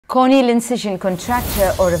Corneal incision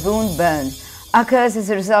contracture or a wound burn occurs as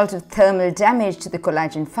a result of thermal damage to the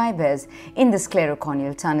collagen fibers in the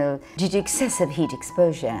sclerocorneal tunnel due to excessive heat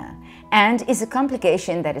exposure and is a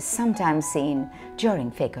complication that is sometimes seen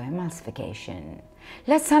during phacoemulsification.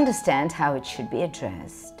 Let's understand how it should be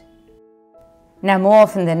addressed. Now, more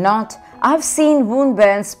often than not, I've seen wound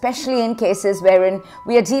burns, especially in cases wherein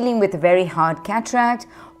we are dealing with a very hard cataract,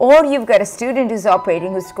 or you've got a student who's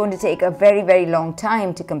operating who's going to take a very long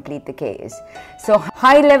time to complete the case. So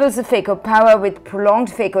high levels of phaco power with prolonged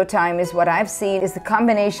phaco time is what I've seen is the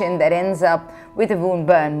combination that ends up with a wound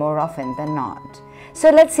burn more often than not. So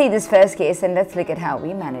let's see this first case and let's look at how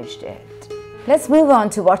we managed it. Let's move on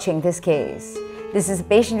to watching this case. This is a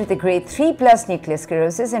patient with a grade 3+ nuclear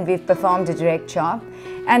sclerosis, and we've performed a direct chop,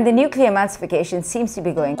 and the nuclear emulsification seems to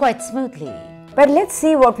be going quite smoothly. But let's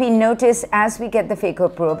see what we notice as we get the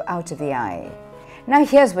phaco probe out of the eye. Now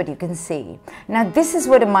here's what you can see. Now this is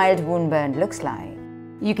what a mild wound burn looks like.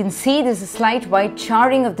 You can see there's a slight white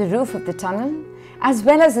charring of the roof of the tunnel, as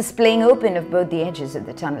well as a splaying open of both the edges of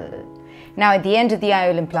the tunnel. Now at the end of the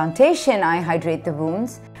IOL implantation, I hydrate the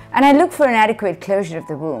wounds, and I look for an adequate closure of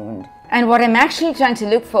the wound. And what I'm actually trying to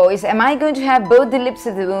look for is, am I going to have both the lips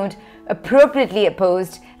of the wound appropriately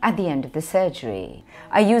opposed at the end of the surgery?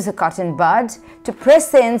 I use a cotton bud to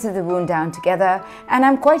press the ends of the wound down together, and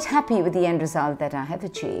I'm quite happy with the end result that I have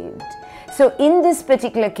achieved. So in this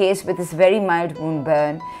particular case with this very mild wound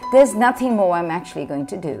burn, there's nothing more I'm actually going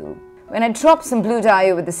to do. When I drop some blue dye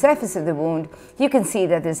over the surface of the wound, you can see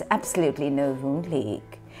that there's absolutely no wound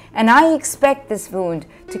leak. And I expect this wound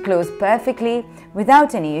to close perfectly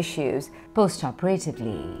without any issues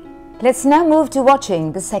post-operatively. Let's now move to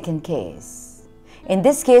watching the second case. In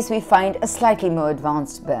this case, we find a slightly more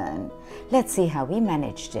advanced burn. Let's see how we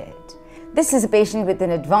managed it. This is a patient with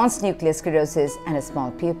an advanced nuclear sclerosis and a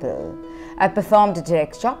small pupil. I performed a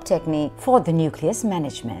direct chop technique for the nucleus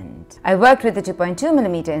management. I worked with a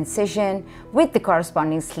 2.2mm incision with the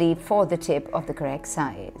corresponding sleeve for the tip of the correct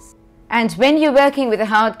size. And when you're working with a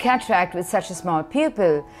hard cataract with such a small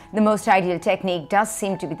pupil, the most ideal technique does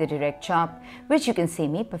seem to be the direct chop, which you can see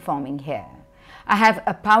me performing here. I have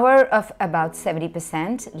a power of about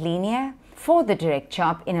 70% linear for the direct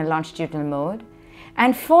chop in a longitudinal mode,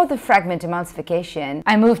 and for the fragment emulsification,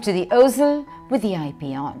 I move to the ozil with the IP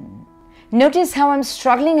on. Notice how I'm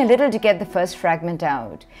struggling a little to get the first fragment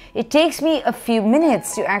out. It takes me a few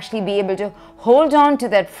minutes to actually be able to hold on to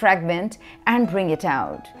that fragment and bring it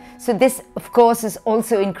out. So this, of course, is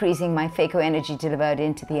also increasing my phaco energy delivered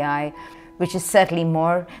into the eye, which is certainly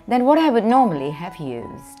more than what I would normally have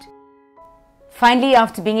used. Finally,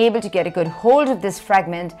 after being able to get a good hold of this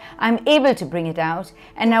fragment, I'm able to bring it out,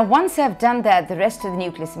 and now once I've done that, the rest of the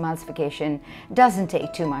nucleus emulsification doesn't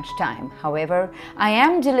take too much time. However, I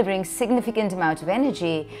am delivering significant amount of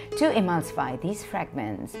energy to emulsify these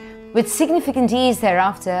fragments. With significant ease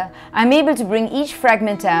thereafter, I'm able to bring each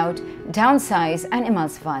fragment out, downsize and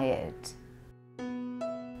emulsify it.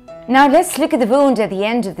 Now let's look at the wound at the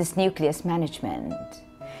end of this nucleus management.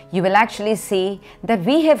 You will actually see that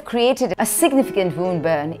we have created a significant wound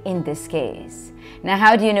burn in this case. Now,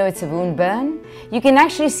 how do you know it's a wound burn? You can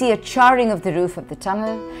actually see a charring of the roof of the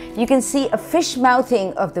tunnel. You can see a fish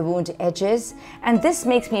mouthing of the wound edges, and this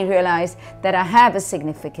makes me realize that I have a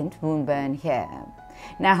significant wound burn here.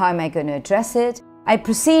 Now, how am I going to address it? I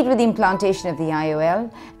proceed with the implantation of the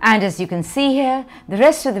IOL, and as you can see here, the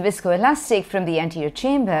rest of the viscoelastic from the anterior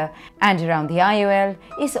chamber and around the IOL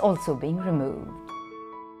is also being removed.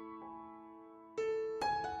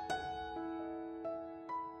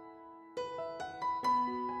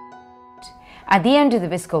 At the end of the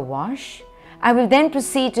visco wash, I will then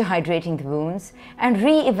proceed to hydrating the wounds and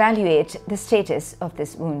re-evaluate the status of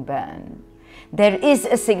this wound burn. There is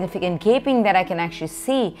a significant gaping that I can actually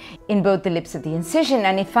see in both the lips of the incision,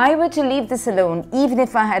 and if I were to leave this alone, even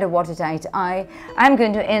if I had a watertight eye, I'm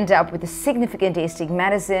going to end up with a significant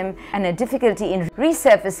astigmatism and a difficulty in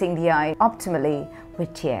resurfacing the eye optimally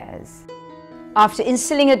with tears. After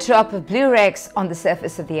instilling a drop of Blue Rex on the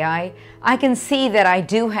surface of the eye, I can see that I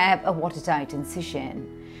do have a watertight incision.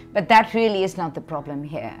 But that really is not the problem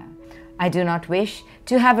here. I do not wish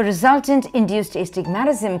to have a resultant induced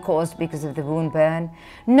astigmatism caused because of the wound burn,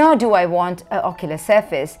 nor do I want an ocular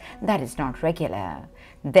surface that is not regular.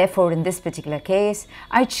 Therefore, in this particular case,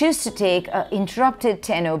 I choose to take an interrupted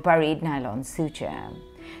teno buried nylon suture.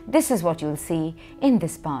 This is what you'll see in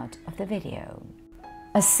this part of the video.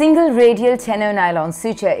 A single radial teno nylon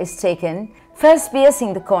suture is taken, first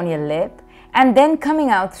piercing the corneal lip and then coming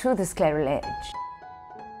out through the scleral edge.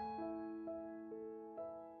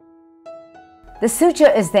 The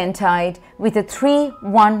suture is then tied with a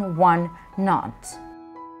 3-1-1 knot.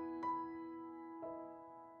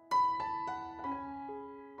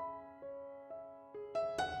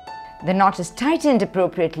 The knot is tightened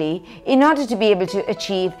appropriately in order to be able to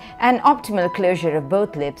achieve an optimal closure of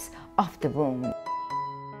both lips of the wound.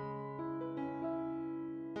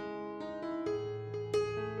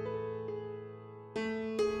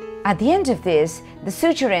 At the end of this, the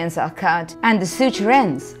suture ends are cut and the suture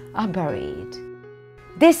ends are buried.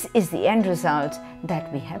 This is the end result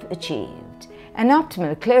that we have achieved, an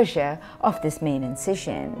optimal closure of this main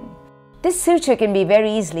incision. This suture can be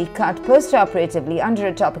very easily cut post-operatively under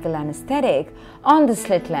a topical anesthetic on the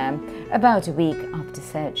slit lamp about a week after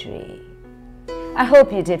surgery. I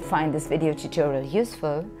hope you did find this video tutorial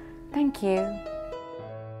useful. Thank you.